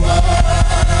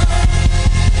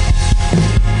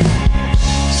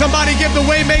Somebody give the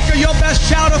Waymaker your best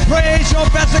shout of praise, your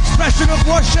best expression of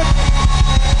worship.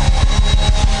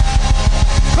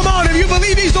 Come on, if you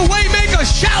believe he's the Waymaker,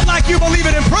 shout like you believe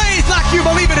it and praise like you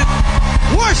believe it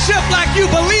and worship like you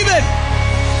believe it.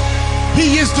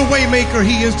 He is the Waymaker.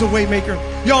 He is the Waymaker.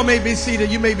 Y'all may be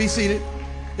seated. You may be seated.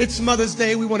 It's Mother's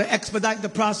Day. We want to expedite the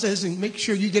process and make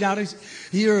sure you get out of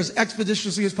here as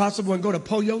expeditiously as possible and go to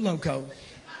Pollo Loco.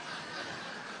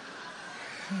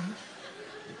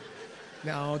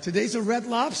 Now, today's a Red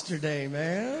Lobster Day,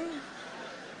 man.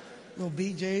 Little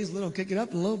BJ's, kick it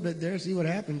up a little bit there, see what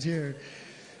happens here.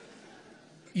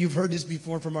 You've heard this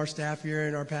before from our staff here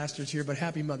and our pastors here, but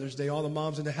happy Mother's Day. All the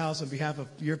moms in the house, on behalf of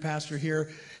your pastor here,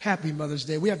 happy Mother's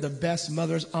Day. We have the best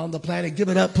mothers on the planet. Give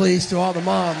it up, please, to all the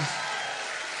moms.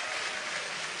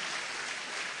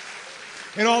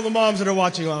 And all the moms that are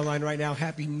watching online right now,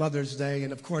 happy Mother's Day.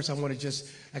 And, of course, I want to just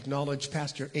acknowledge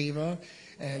Pastor Ava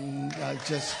and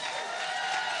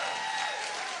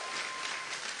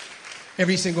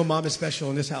every single mom is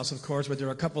special in this house, of course, but there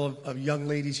are a couple of young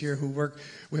ladies here who work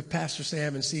with Pastor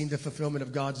Sam and seeing the fulfillment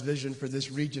of God's vision for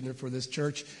this region and for this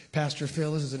church. Pastor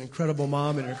Phyllis is an incredible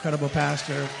mom and an incredible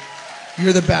pastor.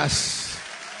 You're the best.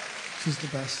 She's the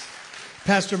best.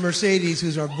 Pastor Mercedes,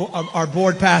 who's our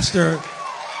board pastor.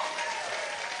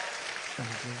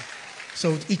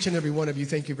 So each and every one of you,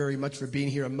 thank you very much for being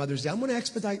here on Mother's Day. I'm going to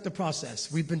expedite the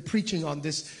process. We've been preaching on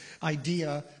this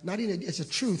idea, it's a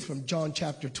truth from John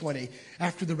chapter 20.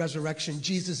 After the resurrection,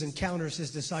 Jesus encounters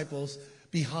his disciples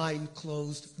behind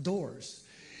closed doors.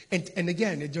 And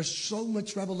again, there's so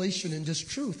much revelation in this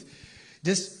truth.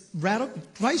 Christ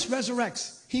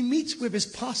resurrects. He meets with his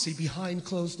posse behind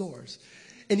closed doors.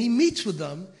 And he meets with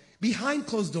them behind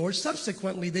closed doors.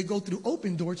 Subsequently, they go through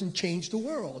open doors and change the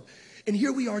world. And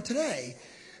here we are today.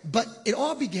 But it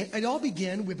all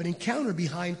began with an encounter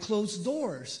behind closed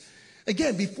doors.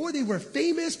 Again, before they were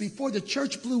famous, before the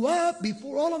church blew up,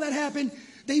 before all of that happened,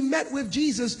 they met with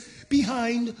Jesus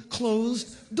behind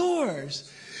closed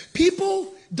doors.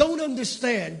 People don't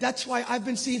understand. That's why I've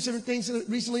been seeing certain things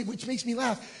recently, which makes me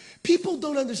laugh. People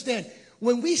don't understand.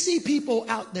 When we see people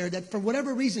out there that for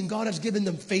whatever reason God has given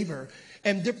them favor,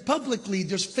 and publicly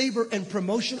there's favor and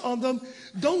promotion on them,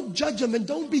 don't judge them and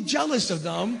don't be jealous of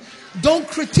them. Don't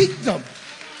critique them.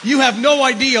 You have no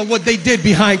idea what they did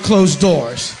behind closed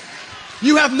doors.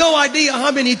 You have no idea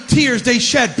how many tears they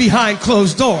shed behind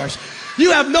closed doors.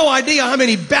 You have no idea how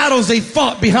many battles they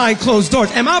fought behind closed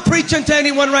doors. Am I preaching to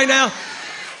anyone right now?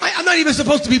 I'm not even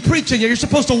supposed to be preaching here. You're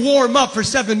supposed to warm up for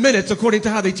 7 minutes according to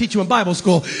how they teach you in Bible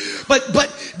school. But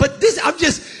this, I'm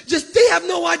just, they have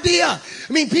no idea.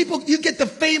 I mean, people, you get the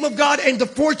fame of God and the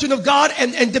fortune of God.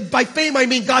 And by fame, I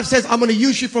mean, God says, I'm going to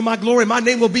use you for my glory. My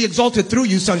name will be exalted through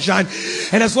you, sunshine.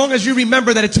 And as long as you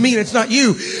remember that it's me and it's not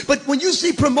you. But when you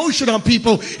see promotion on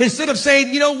people, instead of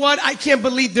saying, you know what, I can't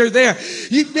believe they're there.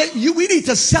 We need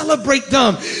to celebrate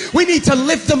them. We need to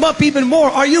lift them up even more.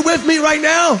 Are you with me right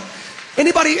now?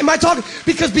 Anybody, am I talking?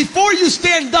 Because before you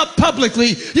stand up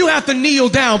publicly, you have to kneel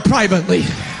down privately.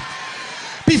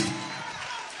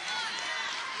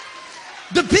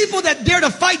 The people that dare to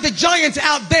fight the giants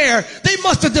out there, they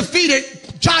must have defeated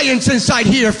giants inside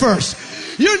here first.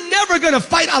 You're never going to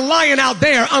fight a lion out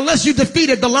there unless you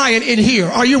defeated the lion in here.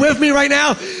 Are you with me right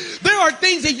now? There are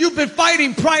things that you've been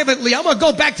fighting privately. I'm going to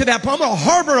go back to that point. I'm going to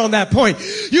harbor on that point.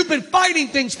 You've been fighting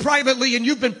things privately, and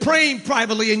you've been praying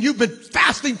privately, and you've been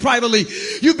fasting privately.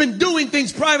 You've been doing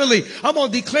things privately. I'm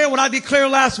going to declare what I declared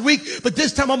last week, but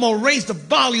this time I'm going to raise the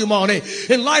volume on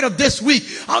it. In light of this week,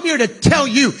 I'm here to tell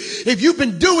you, if you've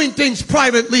been doing things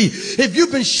privately, if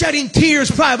you've been shedding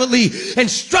tears privately, and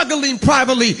struggling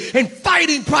privately, and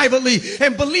fighting privately,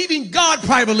 and believing God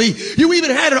privately, you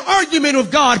even had an argument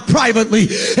with God privately,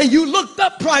 and you looked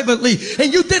up privately,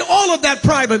 and you did all of that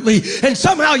privately, and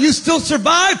somehow you still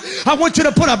survived, I want you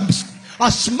to put a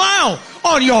smile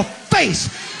on your face,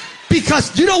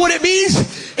 because you know what it means?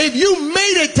 If you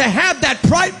made it to have that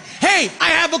private, hey, I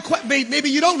have a question. Maybe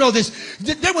you don't know this.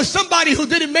 There was somebody who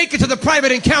didn't make it to the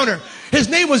private encounter. His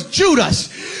name was Judas.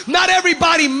 Not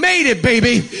everybody made it,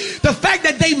 baby. The fact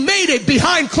that they made it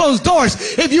behind closed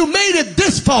doors, if you made it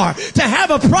this far to have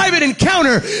a private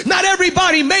encounter, not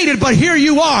everybody made it, but here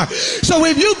you are. So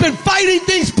if you've been fighting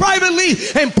things privately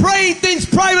and praying things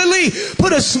privately,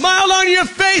 put a smile on your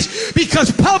face,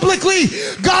 because publicly,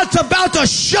 God's about to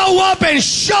show up and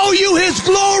show you his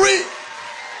glory.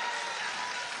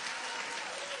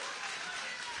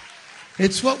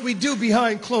 It's what we do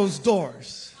behind closed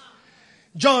doors.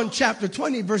 John chapter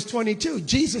 20, verse 22.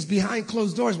 Jesus behind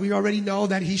closed doors. We already know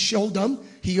that he showed them.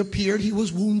 He appeared. He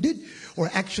was wounded. or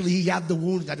actually he had the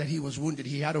wound, not that he was wounded,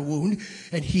 he had a wound,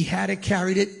 and he had it,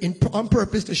 carried it on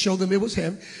purpose to show them it was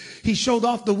him. He showed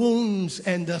off the wounds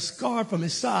and the scar from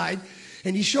his side,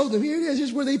 and he showed them, here it is,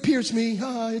 here's where they pierced me,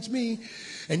 it's me.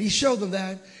 And he showed them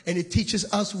that, and it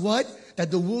teaches us what? That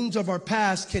the wounds of our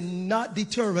past cannot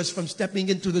deter us from stepping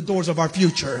into the doors of our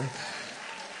future.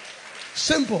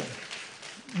 Simple.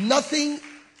 Nothing,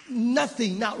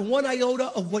 not one iota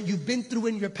of what you've been through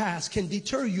in your past can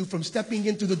deter you from stepping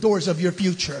into the doors of your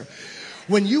future.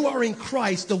 When you are in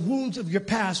Christ, the wounds of your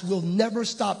past will never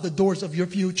stop the doors of your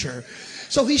future.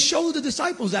 So he showed the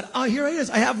disciples that, here it is,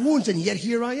 I have wounds, and yet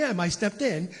here I am. I stepped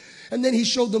in. And then he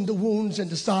showed them the wounds and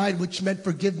the side, which meant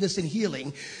forgiveness and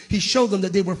healing. He showed them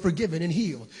that they were forgiven and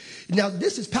healed. Now,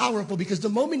 this is powerful because the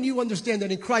moment you understand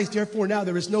that in Christ, therefore now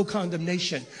there is no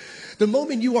condemnation. The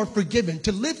moment you are forgiven,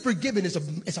 to live forgiven is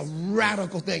a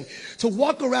radical thing. To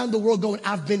walk around the world going,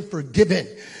 I've been forgiven.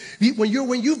 When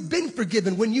you've been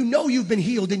forgiven, when you know you've been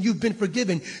healed and you've been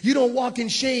forgiven, you don't walk in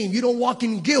shame. You don't walk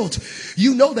in guilt.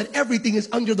 You know that everything is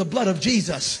under the blood of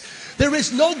Jesus. There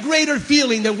is no greater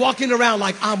feeling than walking around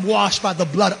like I'm washed by the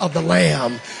blood of the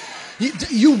Lamb.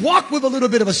 You walk with a little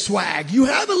bit of a swag. You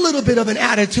have a little bit of an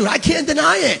attitude. I can't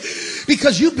deny it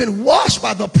because you've been washed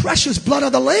by the precious blood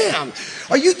of the Lamb.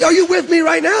 Are you with me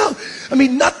right now? I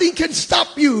mean, nothing can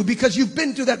stop you because you've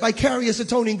been through that vicarious,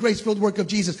 atoning, grace-filled work of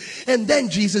Jesus. And then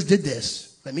Jesus did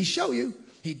this. Let me show you.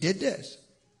 He did this.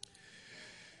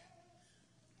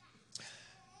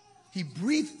 He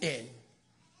breathed in.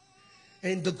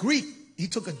 And in the Greek, he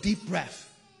took a deep breath.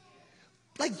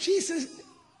 Like Jesus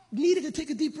needed to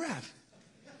take a deep breath.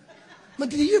 But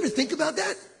did you ever think about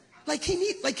that?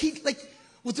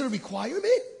 Was there a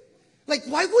requirement? Like,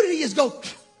 why wouldn't he just go,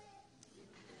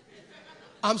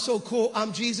 I'm so cool,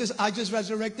 I'm Jesus, I just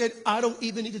resurrected, I don't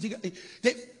even need to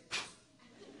take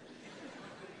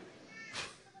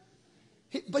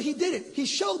But he did it. He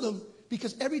showed them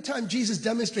because every time Jesus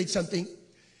demonstrates something,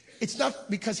 it's not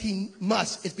because he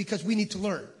must. It's because we need to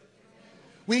learn.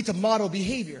 We need to model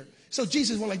behavior. So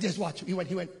Jesus went like this. Watch. He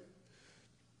went.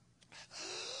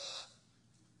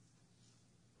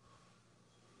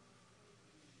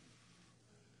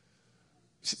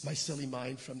 My silly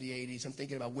mind from the 80s. I'm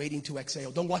thinking about Waiting to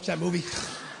Exhale. Don't watch that movie.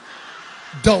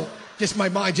 Don't. Just my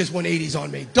mind just went 80s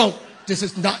on me. Don't.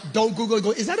 Don't Google it.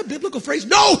 Go, is that a biblical phrase?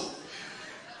 No.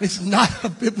 It's not a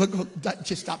biblical.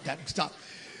 Just stop that. Stop.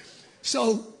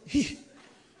 So he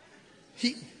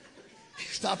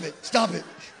stop it.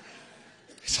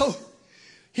 So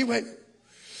he went,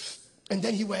 and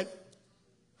then he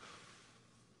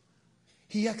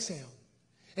exhaled,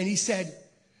 and he said,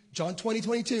 John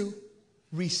 20:22,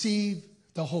 receive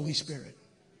the Holy Spirit.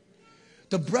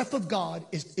 The breath of God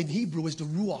is in Hebrew is the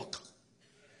ruach.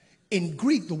 In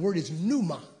Greek, the word is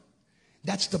pneuma.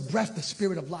 That's the breath, the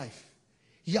spirit of life.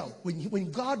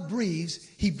 When God breathes,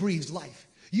 he breathes life.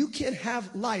 You can't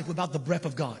have life without the breath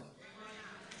of God.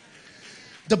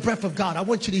 The breath of God. I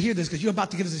want you to hear this because you're about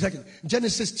to get this in a second.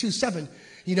 Genesis 2:7.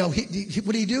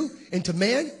 What did he do? Into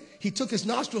man, he took his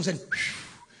nostrils and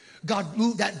God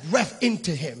blew that breath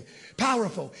into him.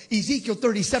 Powerful. Ezekiel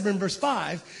 37 verse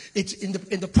 5. It's in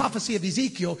the prophecy of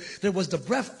Ezekiel. There was the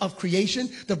breath of creation,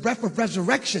 the breath of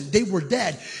resurrection. They were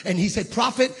dead. And he said,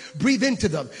 prophet, breathe into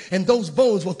them and those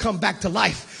bones will come back to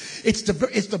life. It's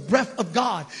the breath of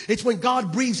God. It's when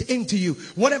God breathes into you.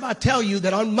 What if I tell you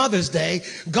that on Mother's Day,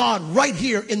 God right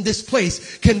here in this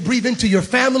place can breathe into your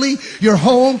family, your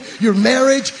home, your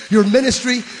marriage, your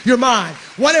ministry, your mind?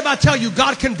 What if I tell you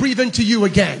God can breathe into you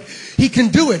again? He can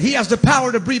do it. He has the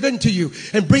power to breathe into you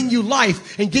and bring you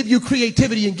life and give you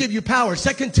creativity and give you power.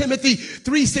 2 Timothy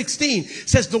 3:16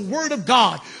 says the word of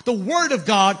God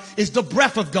is the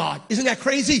breath of God. Isn't that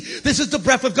crazy? This is the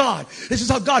breath of God. This is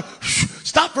how God,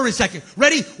 stop for a second.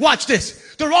 Ready? Watch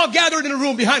this. They're all gathered in a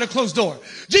room behind a closed door.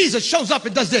 Jesus shows up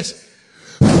and does this.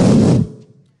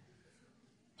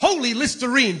 Holy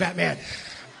Listerine, Batman.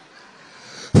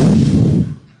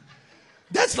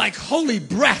 That's like holy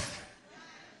breath.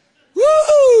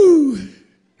 Woo!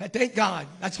 Thank God.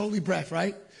 That's holy breath,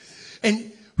 right?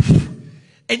 And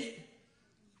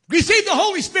receive the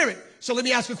Holy Spirit. So let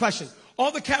me ask you a question.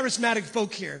 All the charismatic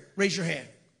folk here, raise your hand.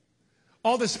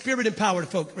 All the spirit-empowered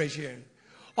folk, raise your hand.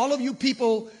 All of you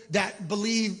people that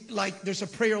believe like there's a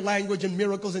prayer language and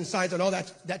miracles and signs and all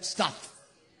that stuff,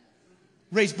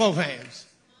 raise both hands.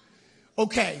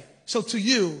 Okay. So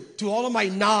to all of my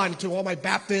to all my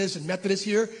Baptists and Methodists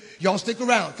here, y'all stick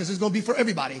around because it's going to be for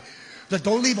everybody. But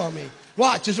don't leave on me.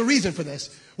 Watch. There's a reason for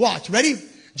this. Watch. Ready?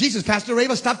 Jesus, Pastor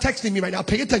Rava, stop texting me right now.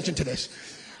 Pay attention to this.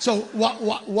 So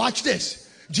watch this.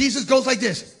 Jesus goes like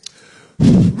this.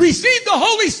 Receive the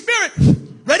Holy Spirit.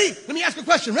 Ready? Let me ask a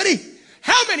question. Ready?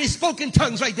 How many spoke in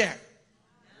tongues right there?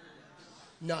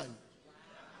 None.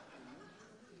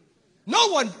 No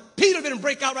one. Peter didn't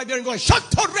break out right there and go,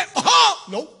 oh,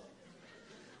 nope.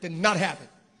 Did not happen.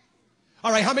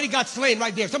 All right, how many got slain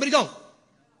right there? Somebody go.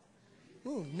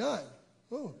 Oh, none.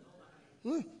 Oh.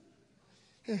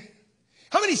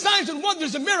 How many signs and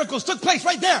wonders and miracles took place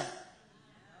right there?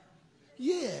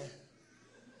 Yeah.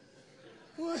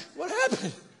 What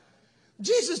happened?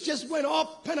 Jesus just went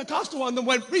off Pentecostal on them,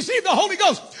 went, receive the Holy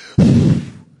Ghost.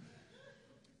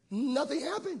 Nothing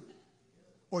happened.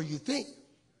 Or you think.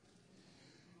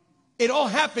 It all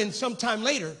happened sometime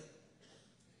later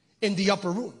in the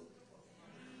upper room.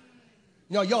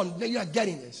 No, you're not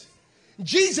getting this.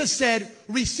 Jesus said,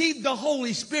 receive the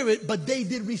Holy Spirit, but they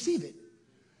did receive it.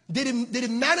 Did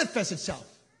it manifest itself?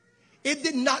 It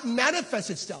did not manifest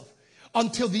itself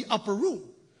until the upper room.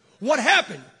 What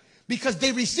happened? Because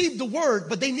they received the word,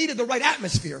 but they needed the right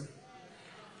atmosphere.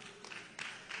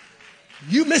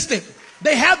 You missed it.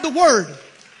 They had the word,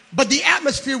 but the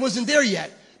atmosphere wasn't there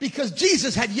yet because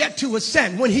Jesus had yet to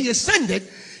ascend. When he ascended,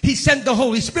 he sent the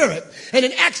Holy Spirit. And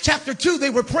in Acts chapter 2,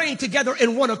 they were praying together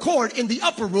in one accord in the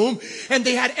upper room. And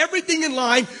they had everything in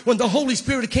line when the Holy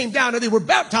Spirit came down and they were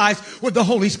baptized with the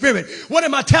Holy Spirit. What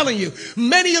am I telling you?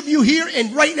 Many of you here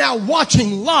and right now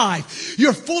watching live,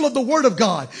 you're full of the Word of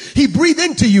God. He breathed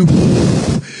into you.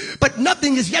 But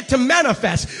nothing is yet to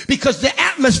manifest because the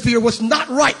atmosphere was not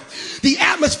right. The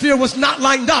atmosphere was not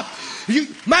lined up.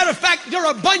 Matter of fact, there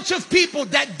are a bunch of people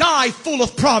that die full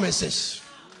of promises.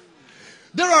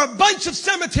 There are a bunch of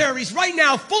cemeteries right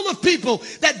now full of people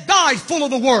that died full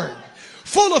of the word,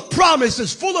 full of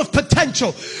promises, full of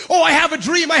potential. Oh, I have a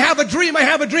dream, I have a dream, I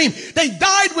have a dream. They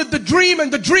died with the dream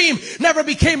and the dream never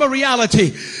became a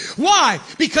reality. Why?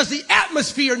 Because the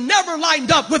atmosphere never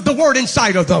lined up with the word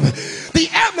inside of them. The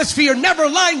atmosphere never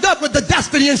lined up with the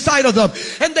destiny inside of them.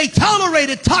 And they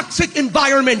tolerated toxic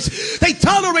environments. They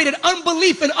tolerated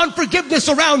unbelief and unforgiveness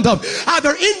around them.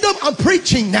 Either in them, I'm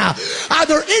preaching now,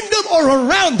 either in them or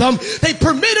around them, they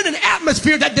permitted an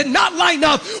atmosphere that did not line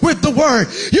up with the word.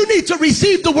 You need to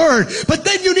receive the word, but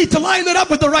then you need to line it up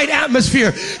with the right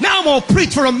atmosphere. Now I'm going to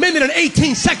preach for a minute and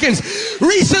 18 seconds.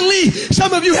 Recently,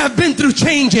 some of you have been through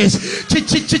changes.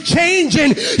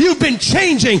 Changing. You've been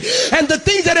changing. And the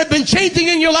things that have been changing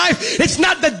in your life, it's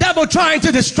not the devil trying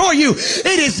to destroy you.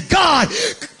 It is God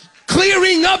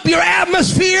clearing up your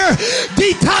atmosphere,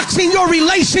 detoxing your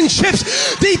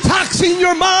relationships, detoxing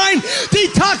your mind,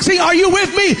 detoxing. Are you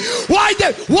with me?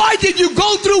 Why did you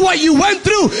go through what you went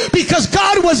through? Because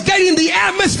God was getting the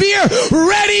atmosphere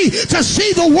ready to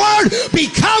see the word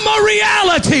become a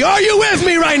reality. Are you with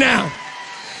me right now?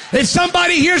 If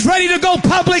somebody here is ready to go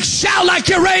public, shout like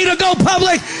you're ready to go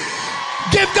public.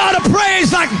 Give God a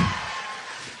praise. Like,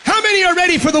 how many are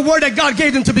ready for the word that God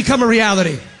gave them to become a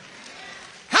reality?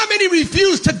 How many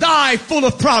refuse to die full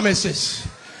of promises?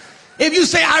 If you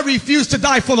say, I refuse to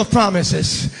die full of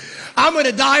promises, I'm going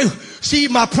to die, see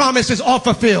my promises all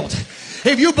fulfilled.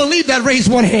 If you believe that, raise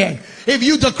one hand. If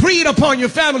you decree it upon your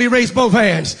family, raise both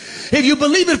hands. If you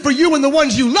believe it for you and the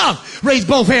ones you love, raise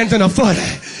both hands and a foot.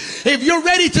 If you're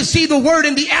ready to see the word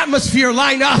in the atmosphere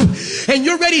line up, and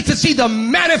you're ready to see the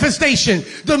manifestation,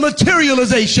 the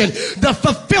materialization, the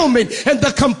fulfillment, and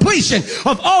the completion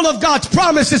of all of God's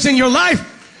promises in your life,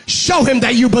 show him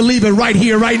that you believe it right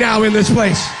here, right now in this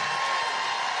place.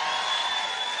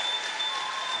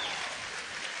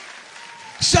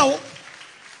 So,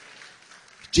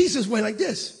 Jesus went like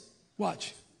this.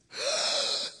 Watch.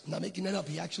 I'm not making that up.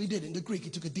 He actually did. In the Greek, he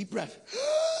took a deep breath.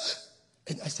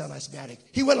 And I sound asthmatic.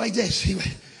 He went like this.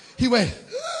 He went.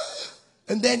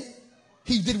 And then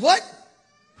he did what?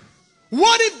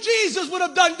 What if Jesus would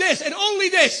have done this and only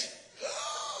this?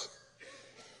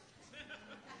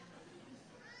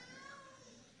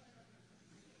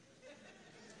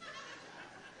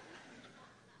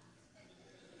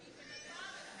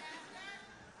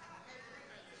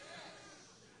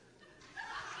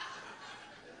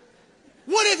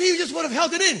 What if he just would have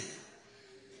held it in?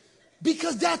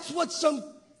 Because that's what some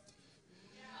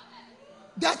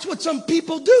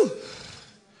people do.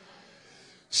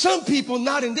 Some people,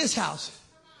 not in this house,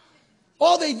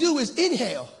 all they do is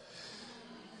inhale,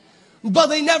 but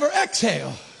they never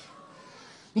exhale.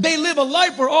 They live a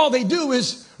life where all they do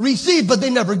is receive, but they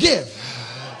never give.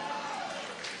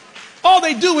 All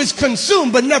they do is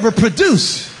consume, but never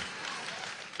produce.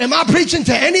 Am I preaching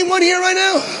to anyone here right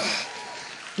now?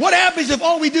 What happens if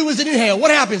all we do is an inhale?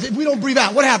 What happens if we don't breathe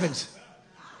out? What happens?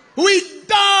 We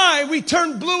die. We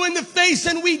turn blue in the face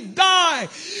and we die.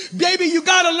 Baby, you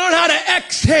got to learn how to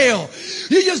exhale.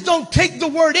 You just don't take the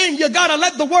word in. You got to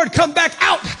let the word come back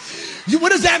out.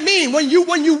 What does that mean? When you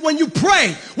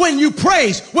pray, when you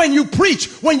praise, when you preach,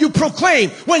 when you proclaim,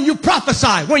 when you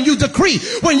prophesy, when you decree,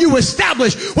 when you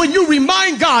establish, when you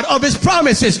remind God of his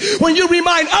promises, when you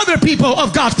remind other people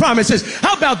of God's promises.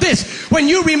 How about this? When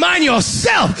you remind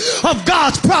yourself of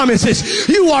God's promises,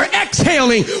 you are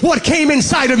exhaling what came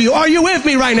inside of you. Are you with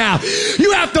me right now?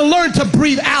 You have to learn to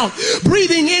breathe out.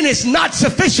 Breathing in is not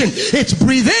sufficient. It's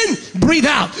breathe in, breathe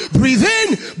out. Breathe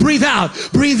in, breathe out.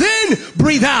 Breathe in,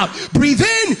 breathe out. Breathe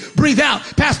in, breathe out.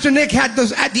 Pastor Nick had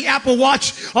the Apple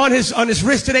Watch on his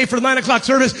wrist today for the 9 o'clock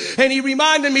service, and he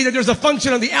reminded me that there's a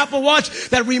function on the Apple Watch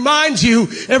that reminds you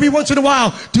every once in a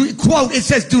while, quote, it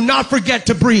says, do not forget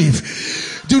to breathe.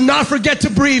 Do not forget to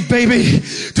breathe, baby.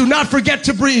 Do not forget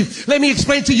to breathe. Let me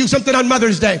explain to you something on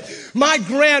Mother's Day. My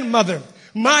grandmother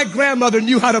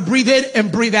knew how to breathe in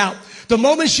and breathe out. The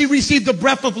moment she received the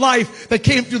breath of life that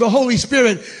came through the Holy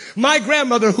Spirit, my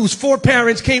grandmother, whose 4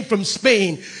 parents came from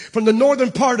Spain, from the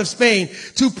northern part of Spain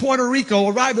to Puerto Rico,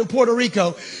 arrived in Puerto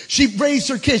Rico, she raised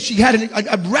her kids. She had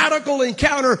a radical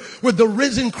encounter with the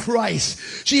risen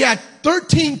Christ. She had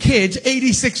 13 kids,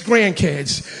 86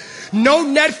 grandkids. No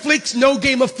Netflix, no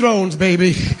Game of Thrones,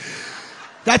 baby.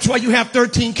 That's why you have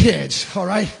 13 kids, all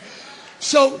right?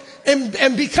 So,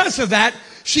 and because of that,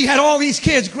 she had all these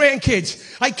kids,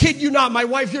 grandkids. I kid you not, my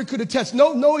wife here could attest.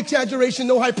 No exaggeration,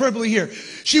 no hyperbole here.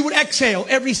 She would exhale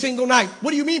every single night.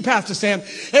 What do you mean, Pastor Sam?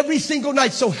 Every single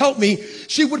night, so help me,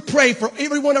 she would pray for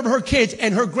every one of her kids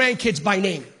and her grandkids by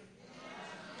name.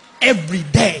 Every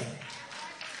day.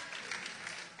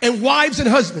 And wives and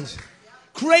husbands.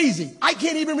 Crazy. I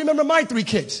can't even remember my 3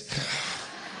 kids.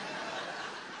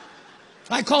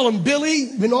 I call him Billy,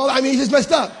 he's just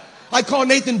messed up. I call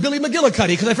Nathan Billy McGillicuddy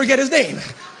because I forget his name.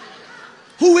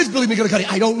 Who is Billy McGillicuddy?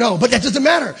 I don't know, but that doesn't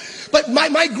matter. But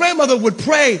my grandmother would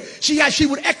pray. She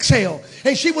would exhale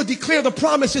and she would declare the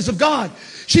promises of God.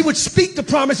 She would speak the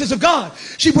promises of God.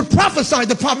 She would prophesy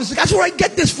the promises. That's where I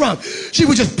get this from. She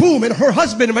would just boom, and her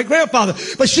husband and my grandfather,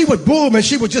 but she would boom and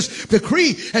she would just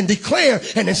decree and declare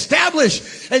and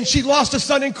establish. And she lost a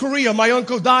son in Korea. My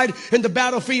uncle died in the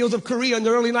battlefields of Korea in the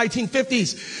early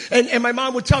 1950s. And my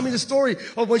mom would tell me the story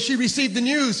of when she received the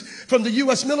news from the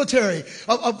U.S. military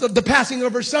of the passing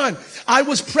of her son. I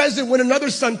was present when another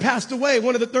son passed away,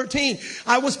 one of the 13.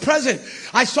 I was present.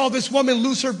 I saw this woman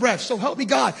lose her breath. So help me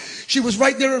God. She was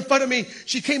right there in front of me.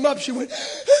 She came up, she went,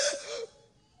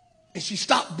 and she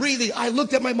stopped breathing. I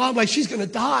looked at my mom like she's going to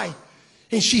die.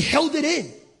 And she held it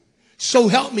in. So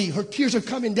help me. Her tears are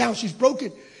coming down. She's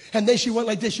broken. And then she went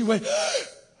like this. She went,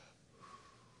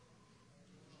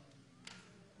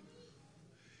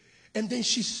 and then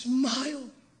she smiled.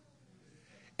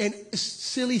 And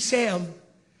silly Sam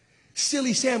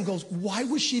goes, why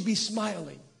would she be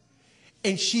smiling?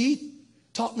 And she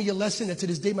taught me a lesson that to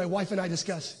this day my wife and I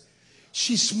discuss.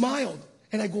 She smiled.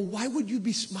 And I go, why would you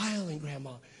be smiling,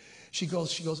 Grandma? She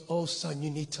goes, oh, son, you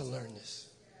need to learn this.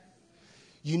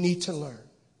 You need to learn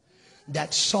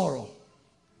that sorrow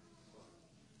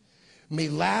may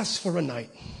last for a night.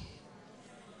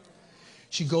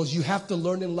 She goes, you have to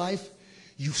learn in life,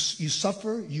 you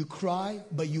suffer, you cry,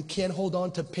 but you can't hold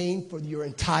on to pain for your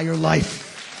entire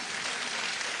life.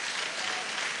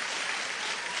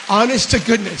 Honest to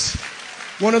goodness.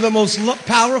 One of the most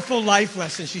powerful life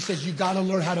lessons. She says, you got to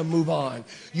learn how to move on.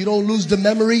 You don't lose the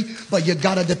memory, but you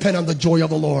got to depend on the joy of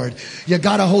the Lord. You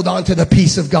got to hold on to the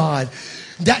peace of God.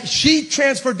 That she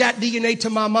transferred that DNA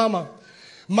to my mama.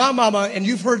 My mama, and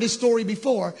you've heard this story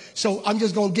before, so I'm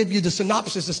just going to give you the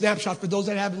synopsis, the snapshot for those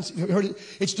that haven't heard it.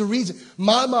 It's the reason.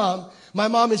 My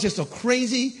mom is just a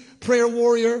crazy prayer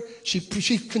warrior. She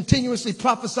continuously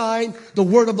prophesying the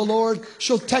word of the Lord.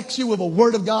 She'll text you with a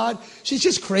word of God. She's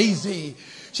just crazy.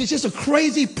 She's just a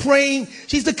crazy praying.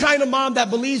 She's the kind of mom that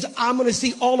believes I'm going to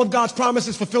see all of God's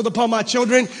promises fulfilled upon my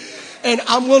children. And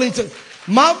I'm willing to.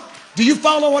 Mom, do you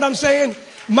follow what I'm saying?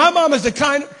 My mom is the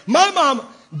kind. My mom,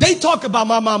 they talk about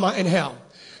my mama in hell.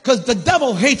 Because the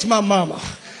devil hates my mama.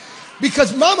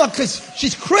 Because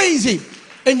she's crazy.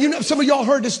 And you know, some of y'all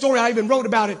heard this story. I even wrote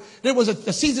about it. There was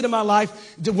a season in my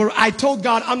life where I told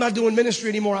God, I'm not doing ministry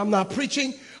anymore. I'm not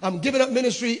preaching. I'm giving up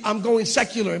ministry. I'm going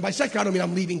secular. And by secular, I don't mean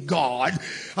I'm leaving God.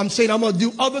 I'm saying I'm going to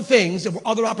do other things,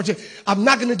 other opportunities. I'm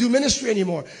not going to do ministry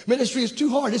anymore. Ministry is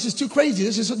too hard. This is too crazy.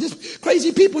 This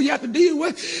crazy people you have to deal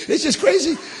with. It's just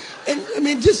crazy. And I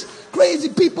mean, just crazy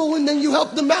people, and then you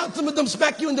help them out. Some of them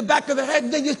smack you in the back of the head,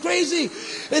 and then you're crazy.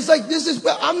 It's like,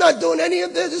 I'm not doing any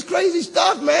of this. It's crazy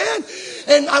stuff, man.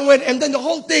 And I went, and then the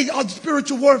whole thing on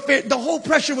spiritual warfare, the whole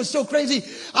pressure was so crazy.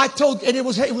 And it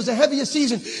was the heaviest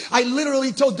season. I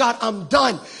literally told told God, I'm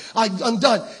done. I'm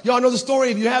done. Y'all know the story.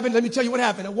 If you haven't, let me tell you what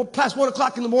happened. Past 1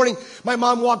 o'clock in the morning, my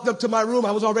mom walked up to my room.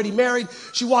 I was already married.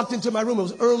 She walked into my room. It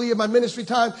was early in my ministry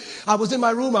time. I was in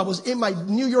my room. I was in my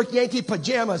New York Yankee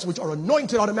pajamas, which are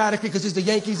anointed automatically because it's the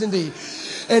Yankees indeed.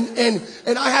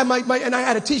 And I had and I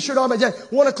had a t-shirt on.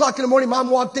 1 o'clock in the morning, mom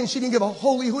walked in. She didn't give a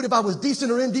holy hoot if I was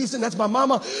decent or indecent. That's my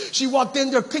mama. She walked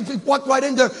in there, walked right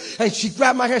in there, and she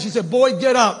grabbed my hand. She said, boy,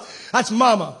 get up. That's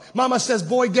mama. Mama says,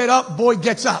 boy, get up. Boy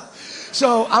gets up.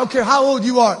 So I don't care how old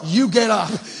you are, you get up.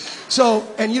 So,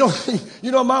 and you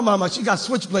know my mama, she got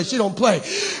switchblade. She don't play.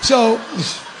 So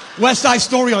West Side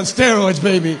Story on steroids,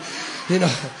 baby.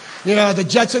 You know, the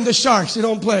Jets and the Sharks, they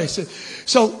don't play.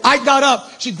 So I got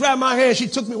up. She grabbed my hand. She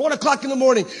took me 1 o'clock in the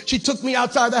morning. She took me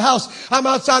outside the house. I'm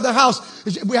outside the house.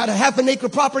 We had a half an acre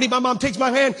property. My mom takes my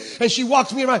hand and she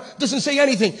walks me around. Doesn't say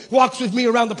anything. Walks with me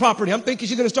around the property. I'm thinking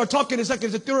she's going to start talking in a second.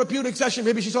 It's a therapeutic session.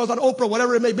 Maybe she saw us on Oprah,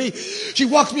 whatever it may be. She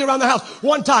walks me around the house.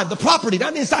 One time, the property,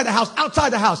 not inside the house,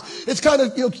 outside the house. It's kind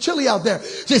of, chilly out there.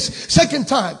 Just second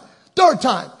time, third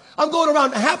time. I'm going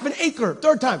around half an acre.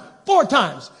 Third time, 4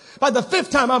 times. By the 5th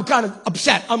time, I'm kind of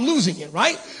upset. I'm losing it,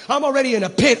 right? I'm already in a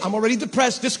pit. I'm already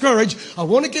depressed, discouraged. I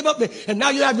want to give up. And now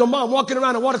you have your mom walking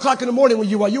around at 1 o'clock in the morning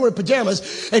while you were in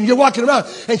pajamas and you're walking around.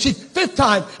 And 5th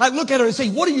time, I look at her and say,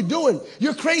 what are you doing?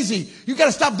 You're crazy. You got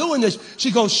to stop doing this.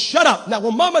 She goes, shut up. Now,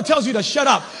 when mama tells you to shut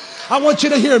up, I want you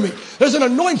to hear me. There's an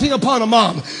anointing upon a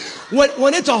mom.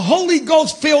 When it's a Holy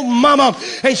Ghost filled mama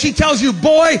and she tells you,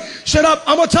 boy, shut up.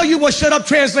 I'm going to tell you what shut up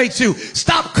translates to.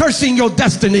 Stop cursing your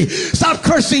destiny. Stop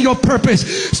cursing your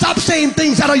purpose. Stop saying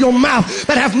things out of your mouth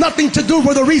that have nothing to do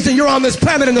with the reason you're on this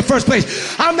planet in the first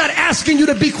place. I'm not asking you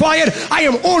to be quiet. I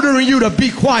am ordering you to be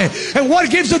quiet. And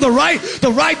what gives her the right?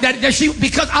 The right that she,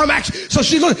 because I'm actually, so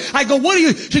she looked, I go, what are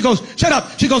you? She goes, shut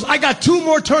up. She goes, I got 2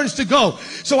 more turns to go.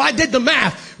 So I did the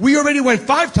math. We already went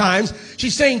 5 times.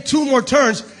 She's saying 2 more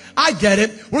turns. I get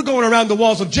it. We're going around the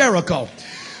walls of Jericho.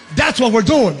 That's what we're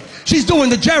doing. She's doing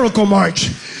the Jericho March.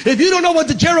 If you don't know what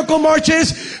the Jericho March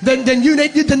is, then you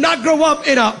did not grow up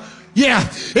in a, yeah.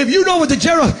 If you know what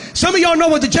some of y'all know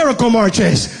what the Jericho March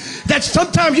is. That's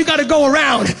sometimes you got to go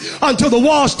around until the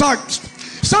walls start.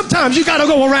 Sometimes you got to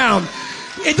go around.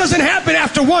 It doesn't happen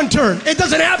after 1 turn. It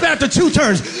doesn't happen after 2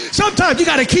 turns. Sometimes you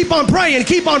got to keep on praying,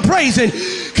 keep on praising,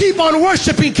 keep on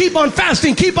worshiping, keep on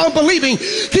fasting, keep on believing,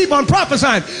 keep on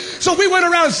prophesying. So we went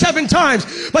around 7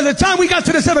 times. By the time we got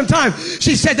to the 7th time,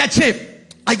 she said, that's it.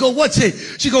 I go, what's it?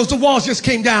 She goes, the walls just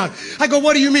came down. I go,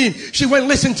 what do you mean? She went,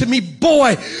 listen to me,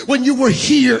 boy, when you were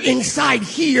here, inside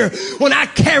here, when I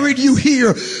carried you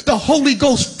here, the Holy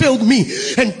Ghost filled me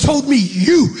and told me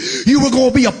you were going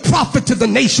to be a prophet to the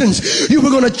nations. You were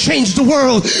going to change the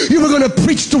world. You were going to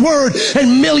preach the word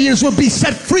and millions would be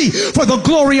set free for the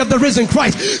glory of the risen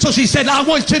Christ. So she said, I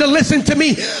want you to listen to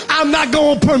me. I'm not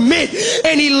going to permit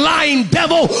any lying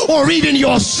devil or even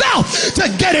yourself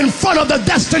to get in front of the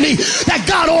destiny that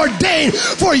God ordained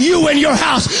for you and your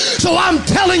house. So I'm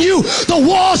telling you, the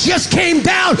walls just came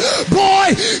down.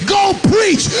 Boy, go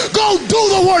preach. Go do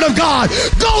the word of God.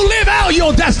 Go live out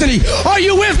your destiny. Are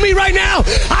you with me right now?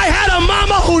 I had a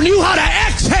mama who knew how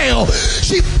to exhale.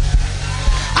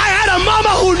 I had a mama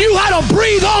who knew how to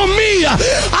breathe on me.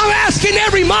 I'm asking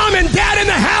every mom and dad in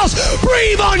the house,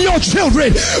 breathe on your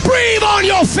children. Breathe on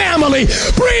your family.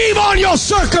 Breathe on your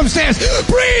circumstance.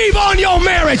 Breathe on your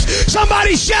marriage.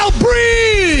 Somebody shout,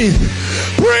 breathe.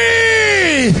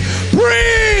 Breathe.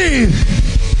 Breathe.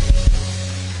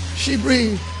 She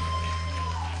breathed.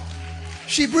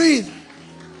 She breathed.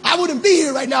 I wouldn't be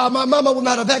here right now. My mama would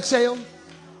not have exhaled.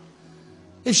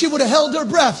 If she would have held her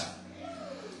breath.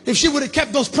 If she would have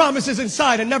kept those promises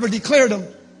inside and never declared them.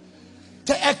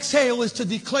 To exhale is to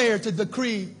declare, to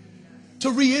decree,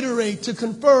 to reiterate, to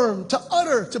confirm, to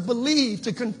utter, to believe,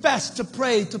 to confess, to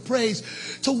pray, to praise,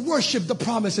 to worship the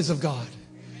promises of God.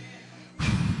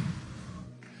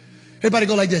 Everybody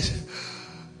go like this.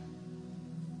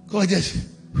 Go like this.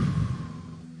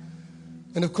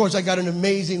 And of course, I got an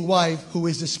amazing wife who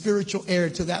is the spiritual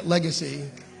heir to that legacy.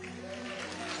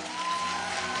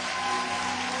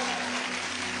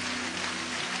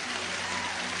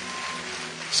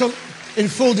 So, in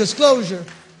full disclosure,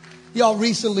 y'all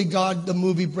recently got the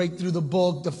movie Breakthrough, the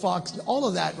book, the Fox, all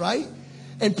of that, right?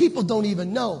 And people don't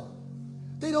even know.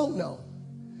 They don't know.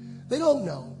 They don't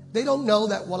know. They don't know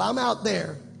that while I'm out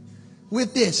there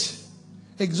with this,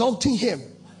 exalting him,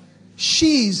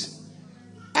 she's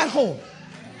at home.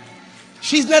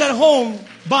 She's not at home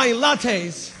buying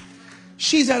lattes.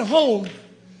 She's at home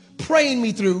praying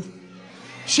me through.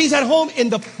 She's at home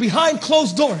behind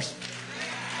closed doors.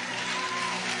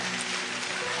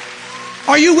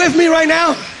 Are you with me right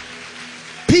now?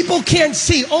 People can't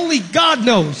see. Only God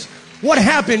knows what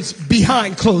happens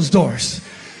behind closed doors.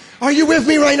 Are you with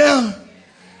me right now?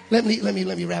 Let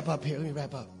me wrap up here. Let me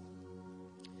wrap up.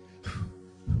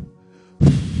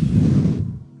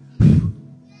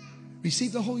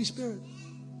 Receive the Holy Spirit.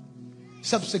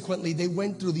 Subsequently, they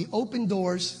went through the open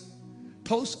doors,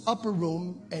 post upper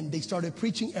room, and they started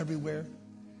preaching everywhere.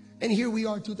 And here we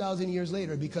are 2,000 years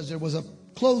later, because there was a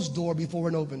closed door before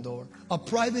an open door, a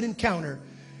private encounter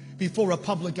before a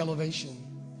public elevation.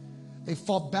 They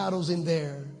fought battles in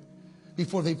there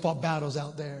before they fought battles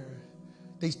out there.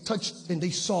 They touched and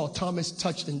they saw, Thomas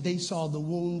touched and they saw the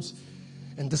wounds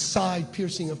and the side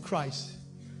piercing of Christ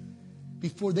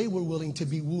before they were willing to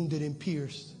be wounded and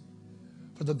pierced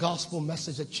for the gospel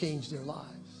message that changed their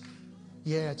lives.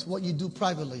 Yeah, it's what you do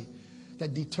privately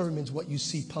that determines what you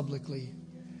see publicly.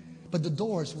 But the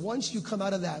doors, once you come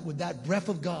out of that with that breath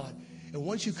of God, and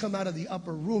once you come out of the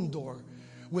upper room door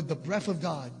with the breath of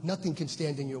God, nothing can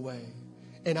stand in your way.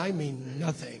 And I mean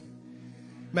nothing.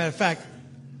 Matter of fact,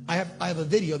 I have a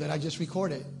video that I just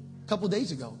recorded a couple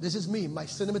days ago. This is me. My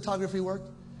cinematography work.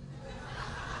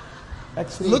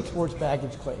 Look towards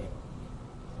baggage claim.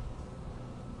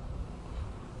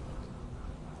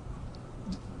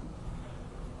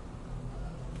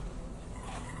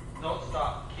 Don't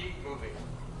stop. Keep moving.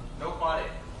 No pare.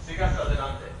 Sigas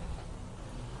adelante.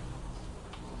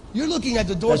 You're looking at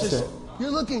the doors. That's it.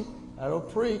 You're looking. That'll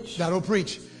preach. That'll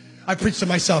preach. I preach to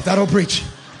myself. That'll preach.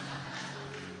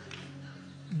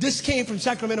 This came from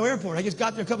Sacramento Airport. I just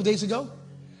got there a couple days ago.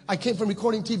 I came from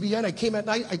recording TBN. I came at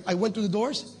night. I went through the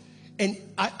doors. And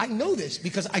I know this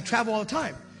because I travel all the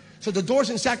time. So the doors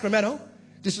in Sacramento,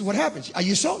 this is what happens. I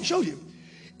showed you.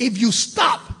 If you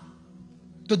stop,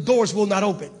 the doors will not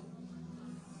open.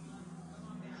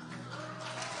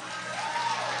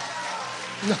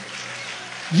 No.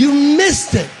 You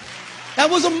missed it. That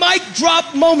was a mic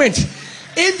drop moment.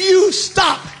 If you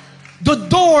stop, the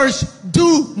doors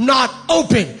do not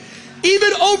open.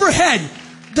 Even overhead,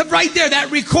 right there,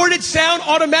 that recorded sound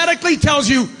automatically tells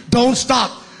you, don't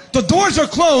stop. The doors are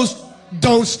closed.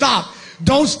 Don't stop.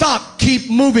 Don't stop. Keep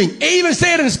moving. They even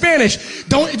say it in Spanish.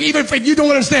 Even if you don't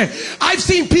understand. I've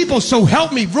seen people, so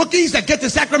help me, rookies that get to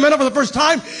Sacramento for the first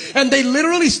time, and they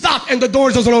literally stop and the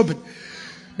doors doesn't open.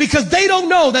 Because they don't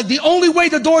know that the only way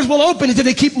the doors will open is if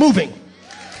they keep moving.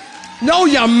 No,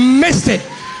 you missed it.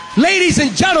 Ladies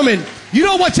and gentlemen, you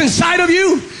know what's inside of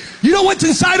you? You know what's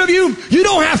inside of you? You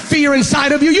don't have fear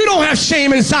inside of you. You don't have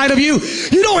shame inside of you.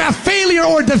 You don't have failure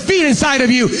or defeat inside of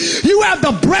you. You have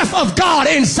the breath of God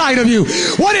inside of you.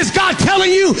 What is God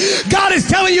telling you? God is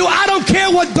telling you, I don't care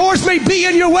what doors may be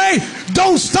in your way.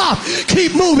 Don't stop.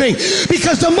 Keep moving.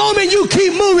 Because the moment you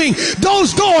keep moving,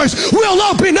 those doors will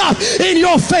open up in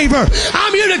your favor.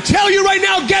 I'm here to tell you right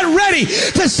now, get ready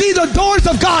to see the doors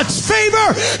of God's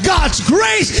favor, God's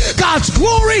grace, God's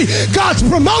glory, God's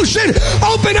promotion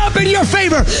open up in your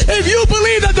favor. If you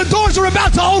believe that the doors are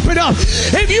about to open up,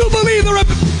 if you believe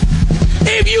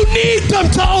if you need them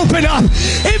to open up,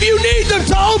 if you need them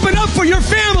to open up for your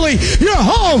family, your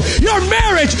home, your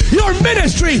marriage, your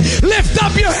ministry, lift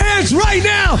up your hands right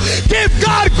now. Give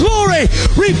God glory.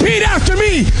 Repeat after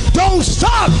me. Don't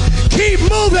stop. Keep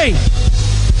moving.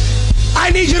 I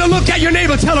need you to look at your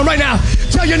neighbor. Tell him right now.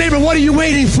 Tell your neighbor, what are you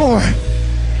waiting for?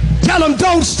 Tell him,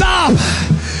 don't stop.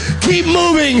 Keep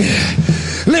moving.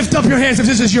 Lift up your hands if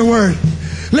this is your word.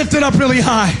 Lift it up really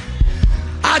high.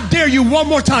 I dare you one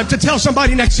more time to tell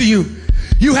somebody next to you,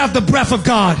 you have the breath of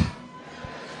God.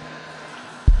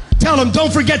 Tell them,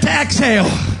 don't forget to exhale.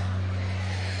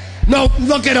 No,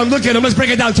 look at them, look at them. Let's break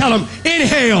it down. Tell them,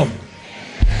 inhale.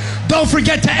 Don't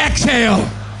forget to exhale.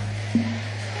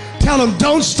 Tell them,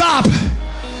 don't stop.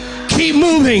 Keep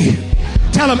moving.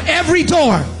 Tell them, every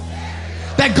door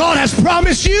that God has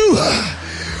promised you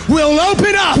will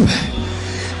open up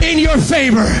in your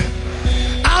favor.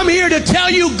 I'm here to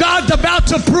tell you, God's about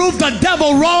to prove the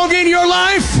devil wrong in your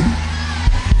life.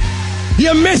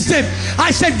 You missed it.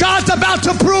 I said, God's about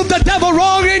to prove the devil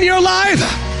wrong in your life.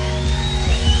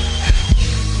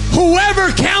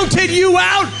 Whoever counted you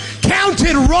out,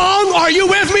 counted wrong. Are you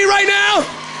with me right now?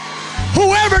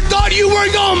 Whoever thought you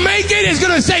weren't going to make it is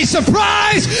going to say,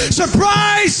 surprise,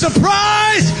 surprise,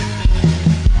 surprise.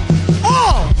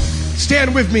 Oh,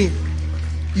 stand with me.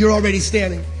 You're already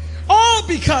standing. All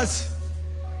because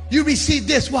you received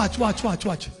this. Watch, watch, watch,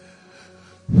 watch.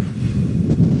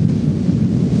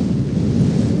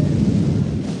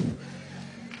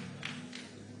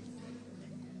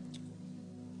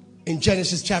 In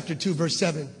Genesis chapter 2, verse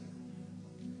 7,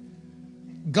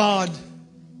 God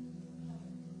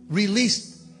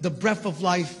released the breath of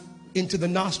life into the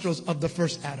nostrils of the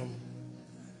first Adam.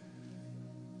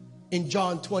 in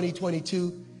John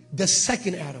 20:22, the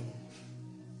second Adam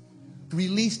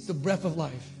released the breath of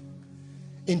life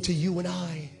into you and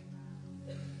I.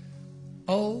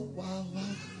 Oh, wow, wow.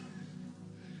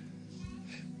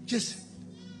 Just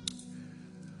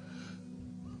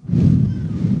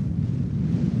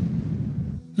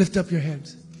lift up your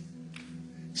hands.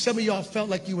 Some of y'all felt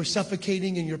like you were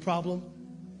suffocating in your problem.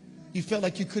 You felt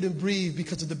like you couldn't breathe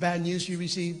because of the bad news you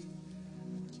received.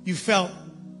 You felt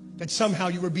that somehow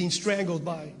you were being strangled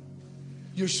by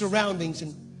your surroundings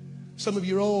and some of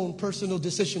your own personal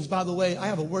decisions. By the way, I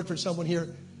have a word for someone here.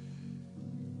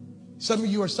 Some of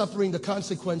you are suffering the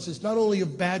consequences not only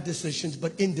of bad decisions,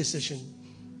 but indecision.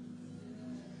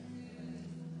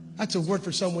 That's a word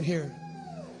for someone here.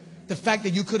 The fact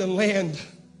that you couldn't land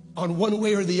on one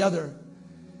way or the other,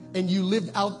 and you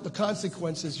lived out the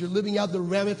consequences. You're living out the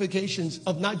ramifications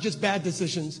of not just bad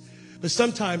decisions, but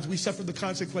sometimes we suffer the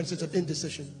consequences of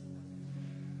indecision.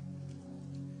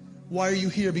 Why are you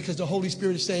here? Because the Holy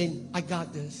Spirit is saying, I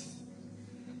got this.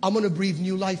 I'm going to breathe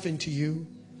new life into you,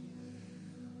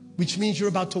 which means you're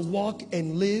about to walk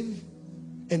and live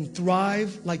and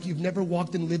thrive like you've never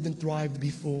walked and lived and thrived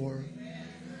before.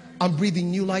 I'm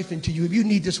breathing new life into you. If you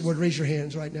need this word, raise your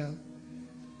hands right now.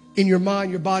 In your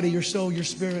mind, your body, your soul, your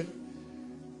spirit.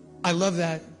 I love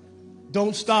that.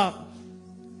 Don't stop.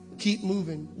 Keep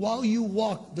moving. While you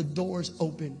walk, the doors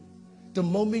open. The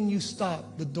moment you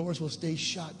stop, the doors will stay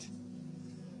shut.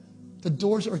 The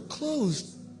doors are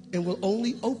closed and will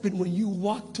only open when you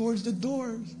walk towards the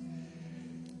doors.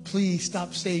 Please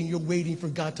stop saying you're waiting for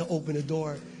God to open a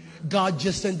door. God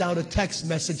just sent out a text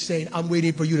message saying, I'm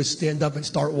waiting for you to stand up and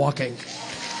start walking.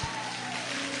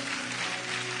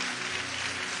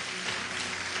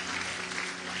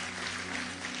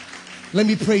 Let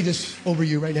me pray this over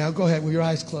you right now. Go ahead with your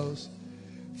eyes closed.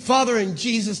 Father, in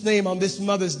Jesus' name, on this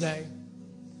Mother's Day,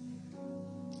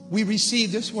 we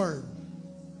receive this word.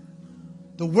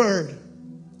 The word,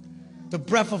 the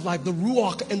breath of life, the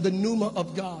ruach and the pneuma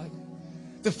of God.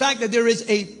 The fact that there is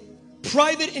a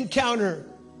private encounter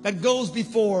that goes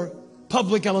before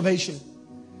public elevation.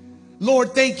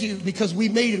 Lord, thank you because we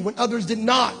made it when others did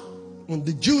not. When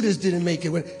the Judas didn't make it.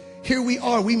 When here we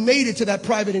are, we made it to that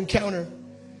private encounter.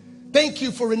 Thank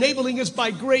you for enabling us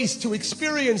by grace to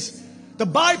experience the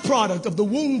byproduct of the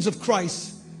wounds of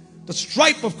Christ, the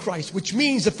stripe of Christ, which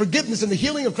means the forgiveness and the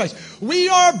healing of Christ. We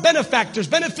are benefactors,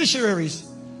 beneficiaries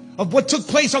of what took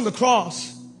place on the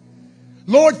cross.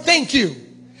 Lord, thank you.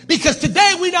 Because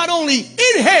today we not only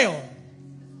inhale,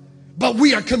 but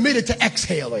we are committed to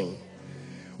exhaling.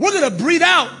 We're going to breathe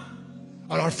out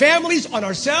on our families, on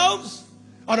ourselves,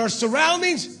 on our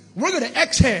surroundings. We're going to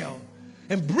exhale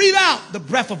and breathe out the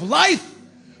breath of life,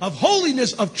 of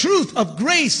holiness, of truth, of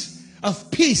grace, of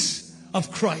peace,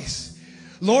 of Christ.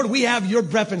 Lord, we have your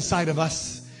breath inside of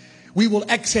us. We will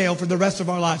exhale for the rest of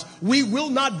our lives. We will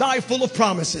not die full of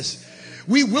promises.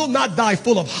 We will not die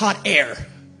full of hot air.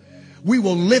 We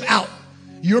will live out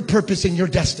your purpose and your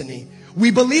destiny.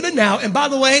 We believe it now. And by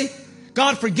the way,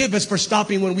 God forgive us for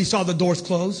stopping when we saw the doors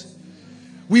close.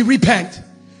 We repent.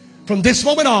 From this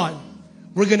moment on,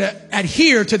 we're going to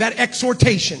adhere to that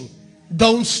exhortation.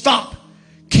 Don't stop.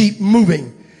 Keep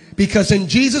moving. Because in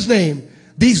Jesus' name,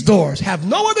 these doors have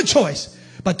no other choice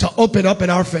but to open up in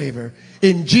our favor.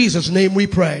 In Jesus' name we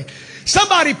pray.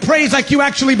 Somebody prays like you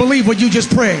actually believe what you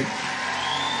just prayed.